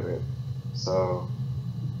on, wait. So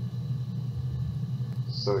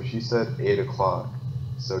she said 8 o'clock.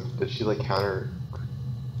 So did she like counter?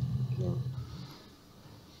 No.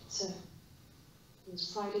 So, it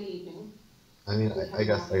was Friday evening. I mean, I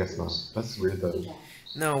guess not. That's weird though. Yeah.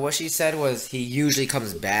 No, what she said was he usually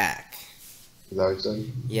comes back. Is that what you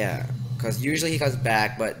said? Yeah, because usually he comes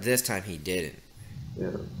back, but this time he didn't. Yeah.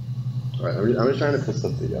 Alright, I'm just trying to put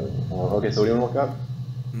stuff together. Okay, so what do you want to look up?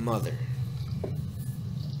 Mother.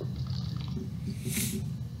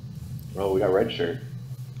 Oh, we got red shirt.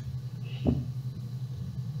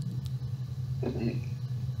 Okay.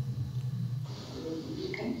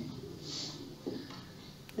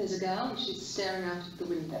 There's a girl, and she's staring out of the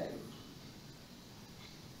window.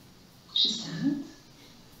 She's sad.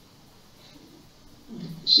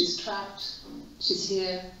 She's trapped. She's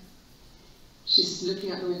here. She's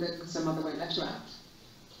looking out the window because her mother won't let her out.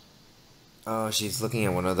 Oh, she's looking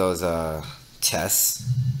at one of those tests.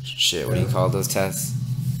 Shit, what do you call those tests?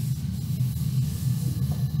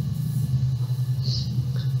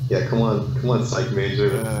 Yeah, come on, psych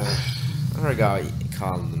major. I forgot what you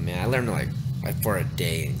call them, man. I learned like for a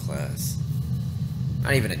day in class.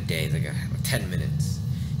 Not even a day, it's like 10 minutes.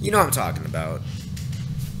 You know what I'm talking about.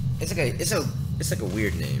 It's like a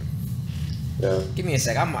weird name. Yeah. Give me a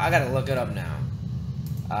sec. I gotta look it up now.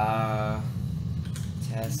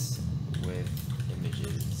 Test with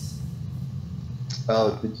images.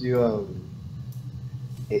 Oh, did you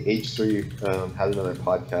H3 had another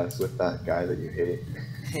podcast with that guy that you hate?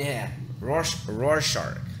 Yeah,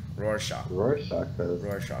 Rorschach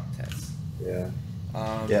test. Yeah.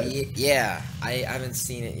 Yeah. I haven't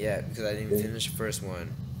seen it yet because I didn't finish the first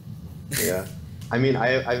one. Yeah. I mean,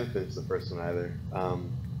 I haven't finished the first one either.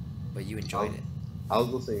 But you enjoyed it. I was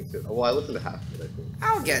listening to. Well, I listened to half of it, I think.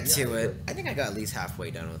 I'll get to it. I think I got at least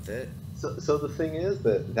halfway done with it. So the thing is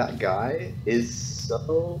that guy is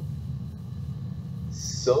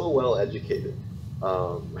so well educated.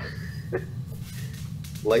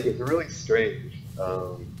 Like, it's really strange.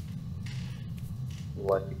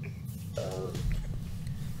 Like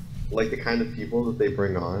the kind of people that they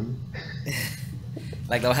bring on.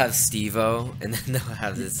 Like they'll have Steve-O, and then they'll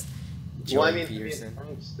have this Jordan well, Peterson.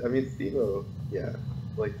 I mean Steve-O, yeah.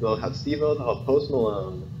 Like they'll have Steve-O, they'll have Post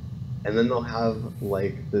Malone, and then they'll have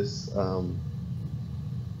like this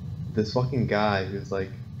this fucking guy who's like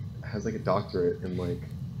has like a doctorate in like,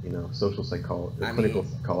 you know, social psychology, clinical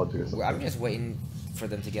psychology or something. I'm just waiting for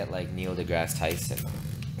them to get like Neil deGrasse Tyson.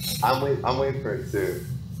 I'm waiting for it too.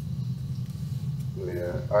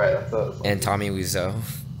 Yeah. All right. That's and Tommy Wiseau.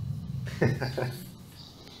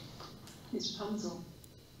 It's Rapunzel.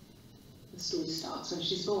 The story starts when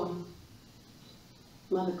she's born.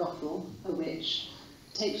 Mother Gothel, a witch,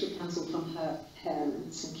 takes Rapunzel from her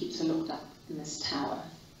parents and keeps her locked up in this tower.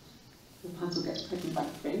 Rapunzel gets pregnant by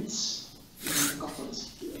the prince, and Mother Gothel is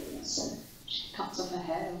furious, so she cuts off her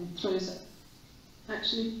hair and throws it.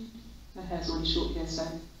 Actually, her hair's already short here, so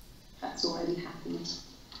that's already happened.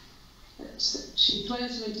 But she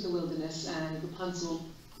throws her into the wilderness, and Rapunzel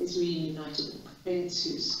is reunited with the prince,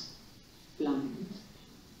 who's blind.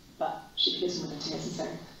 But she kisses him with her tears and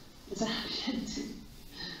says, "It's a happy ending."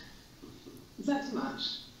 Is that too much?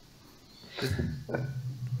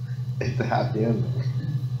 It's a happy ending.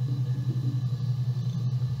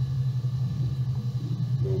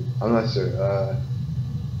 I'm not sure.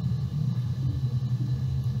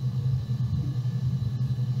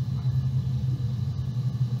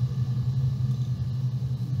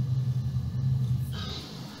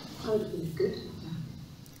 I would have been a good mother.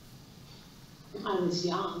 I was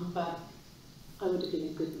young, but I would have been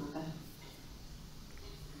a good mother.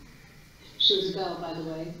 She was a girl, by the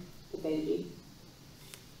way, the baby.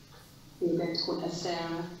 We were going to call her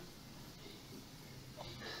Sarah.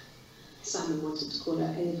 Simon wanted to call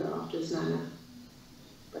her Ava after his nana,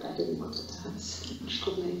 but I didn't want her to have a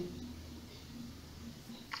symmetrical name.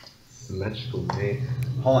 Symmetrical name.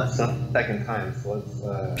 Hold on, it's not the second time, so let's.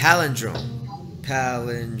 Palindrome.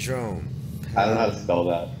 I don't know how to spell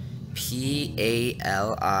that.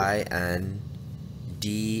 Palindrome.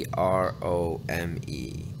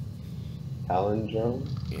 Palindrome?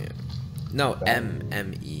 Yeah. No,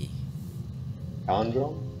 M-M-E.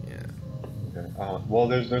 Palindrome? Yeah. Okay. Well,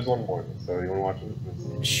 there's one more, so you want to watch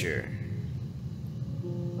it? Sure.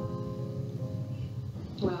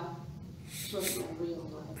 Well, she wasn't my real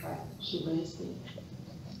mother, but she raised me.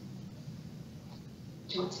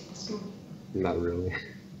 Do you want to take a story? Not really.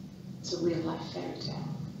 It's a real life fairy tale.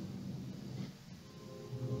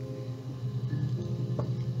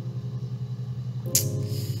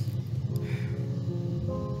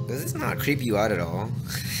 Does this not creep you out at all?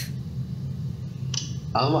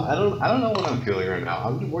 I don't know what I'm feeling right now.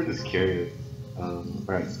 I'm more just curious.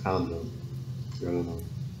 Alright, it's Palindrome. I don't know.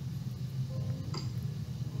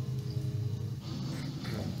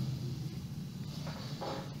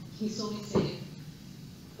 He saw me sing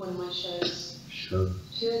one of my shows. Sure.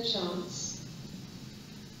 Pure chance.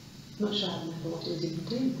 Not sure I remember what he was even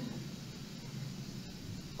doing there.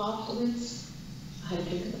 Afterwards, I had a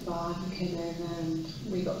drink at the bar, he came over and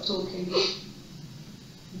we got talking.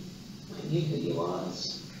 I knew who he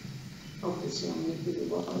was. Obviously I knew who he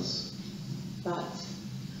was. but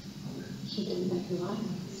he didn't know who I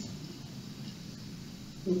was.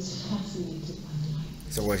 He was fascinated by life.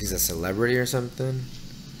 So what, he's a celebrity or something?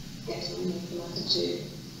 Getting on with the attitude.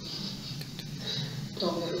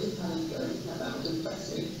 Told me it was a person that would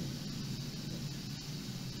impress me.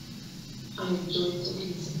 I enjoyed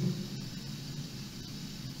talking to him.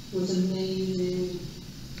 It was amazing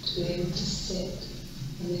to be able to sit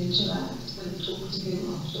and interact and talk to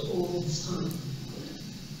him after all this time.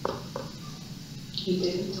 He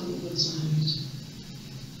didn't tell me he was married.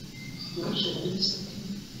 I'm not sure what he was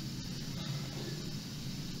thinking.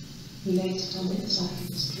 He later told me it was like he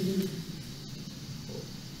was dreaming.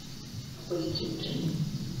 Waking dream.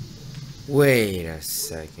 Wait a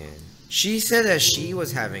second. She said that she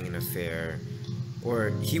was having an affair,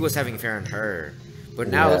 or he was having an affair on her, but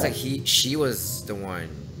now it looks like she was the one.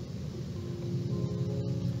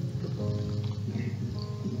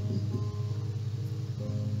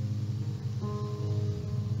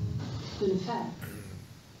 An affair?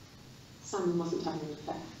 Simon wasn't having an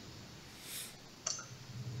affair.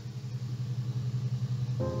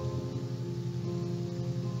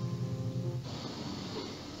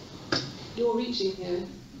 You're reaching here.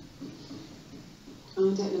 I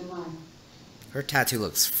don't know why. Her tattoo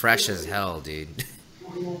looks fresh as hell, dude.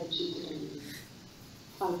 I've never cheated on you.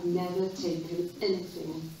 I've never taken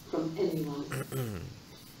anything from anyone.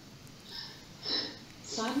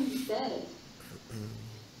 Simon's dead.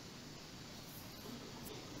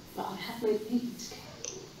 But I have my baby to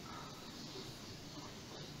carry.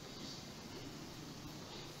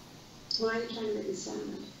 Why are you trying to make me sad?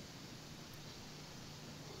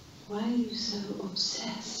 Why are you so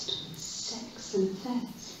obsessed with sex and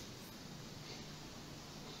affairs?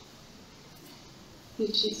 You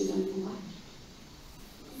cheated on your wife.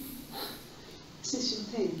 Is this your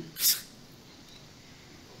thing?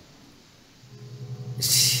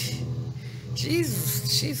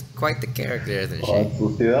 She's quite the character, isn't she? Let's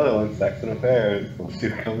see the other one, Sex and Affairs. Let's see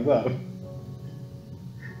what comes up.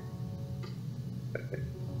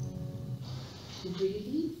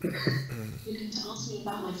 Really? You're going to ask me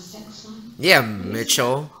about my sex life? Yeah,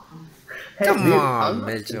 Mitchell. Hey, Come dude, on,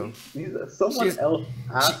 Mitchell. Someone She's- else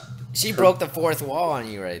asked. She broke the fourth wall on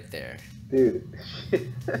you right there. Dude,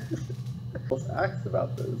 was asked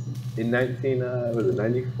about this in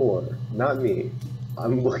 94. Not me.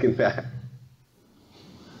 I'm looking back.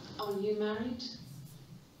 Are you married?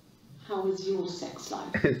 How is your sex life?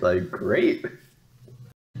 It's like great.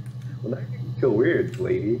 Well, that can feel weird,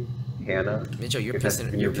 lady. Hannah. Mitchell, you're If that's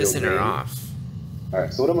pissing your real her name. off. All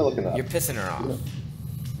right. So what am I looking up? You're pissing her off.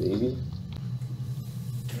 Baby.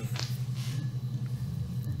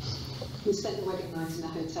 We spent the wedding night in a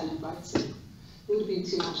hotel in Brighton. It would have been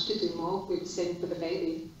too much to do more. We'd stayed for the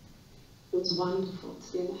baby. It was wonderful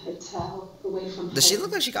to be in a hotel, away from home. Does she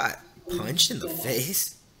look like she got punched in the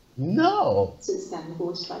face? No. Since then, we've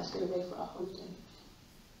always tried to get away for our holiday.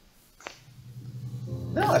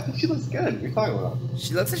 No, I think she looks good. What are you talking about?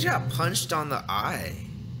 She looks like she got punched on the eye.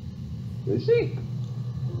 Is she?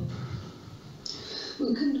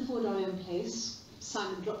 We couldn't afford our own place.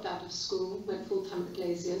 Simon dropped out of school, went full-time at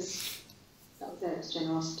Glaziers. That was Eric's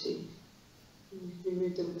generosity. We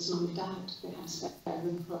moved in with his mum and dad. They had a spare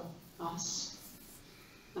room for us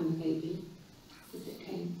and the baby, if it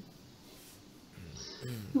came.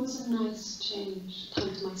 It was a nice change,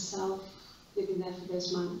 time to myself, living there for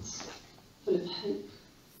those months, full of hope.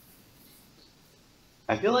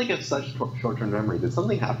 I feel like it's such short-term memory. Did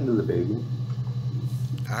something happen to the baby?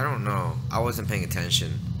 I don't know. I wasn't paying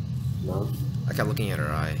attention. No. I kept looking at her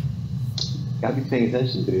eye. Gotta be paying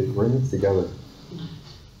attention, dude. We're in this together.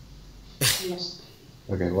 I lost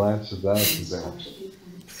Okay, well, that's just that.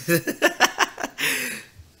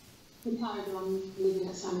 We carried on living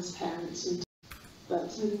at Simon's parents, but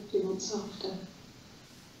only a few months after.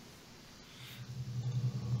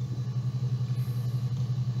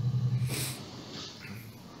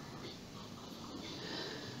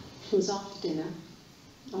 It was after dinner.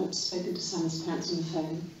 I had spoken to Simon's parents on the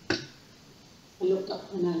phone. I looked up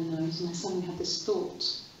for an early night and I suddenly had this thought.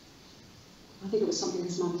 I think it was something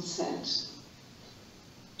his mum had said.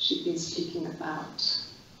 She'd been speaking about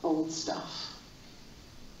old stuff,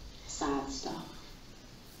 sad stuff,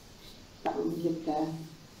 that when we lived there,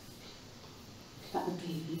 about the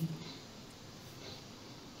baby.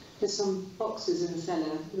 There's some boxes in the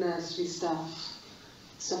cellar, nursery stuff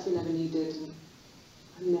we never needed and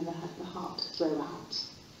I never had the heart to throw out.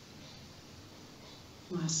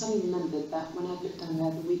 And I suddenly remembered that when I'd looked down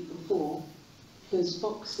there the week before, those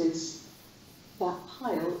boxes, that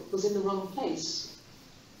pile was in the wrong place.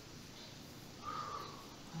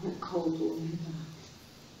 I went cold all over.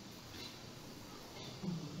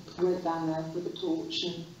 I went down there with a torch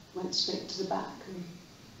and went straight to the back, and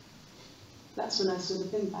that's when I saw the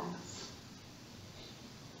bin bags.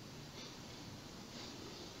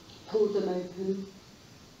 Pulled them open,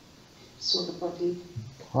 saw the body.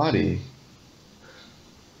 Body?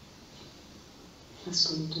 That's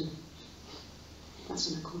Gordon.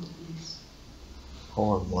 That's when I called the police.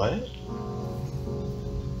 Hold on, what?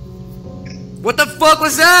 What the fuck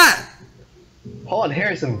was that? Hold on,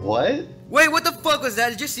 Harrison, what? Wait, what the fuck was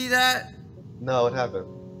that? Did you see that? No, what happened?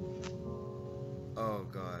 Oh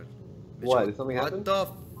god. What? Did something happen? What the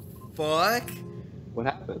fuck? What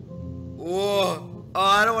happened? Whoa. Oh,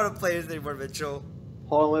 I don't want to play this anymore, Mitchell.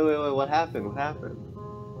 Hold on, wait, what happened? What happened?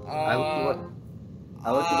 I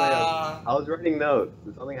was writing notes.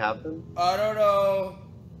 Did something happen? I don't know.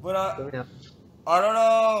 But Something happened. I don't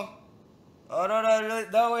know. I don't know.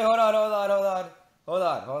 No, wait, hold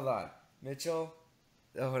on. Mitchell?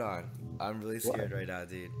 Hold on. I'm really scared right now,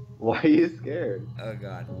 dude. Why are you scared? Oh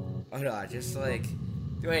god. Hold on, just like...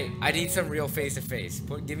 Wait, I need some real face-to-face.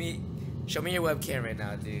 Show me your webcam right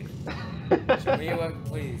now, dude. Show me your web...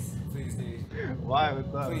 Please, dude. Why?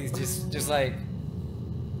 What's up? Please, just like...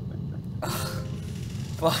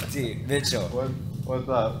 Fuck, dude. Mitchell. What's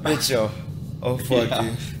up? Mitchell. Oh, fuck, Yeah.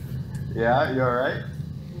 dude. Yeah, you alright?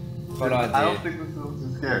 Hold on, dude. I don't think this is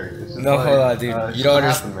too scary. It's just No, like, hold on, dude. You don't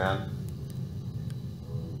understand. man.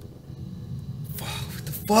 What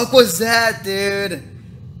the fuck was that, dude?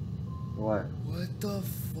 What? What the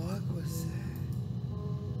fuck was that?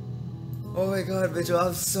 Oh my god, Mitchell,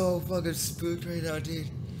 I'm so fucking spooked right now, dude.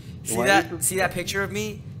 See that picture of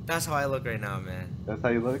me? That's how I look right now, man. That's how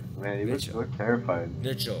you look? Man, you look terrified.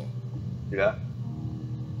 Mitchell. Yeah?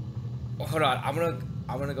 Oh, hold on, I'm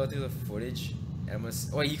gonna go through the footage and I'm gonna.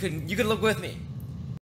 Wait, you can look with me.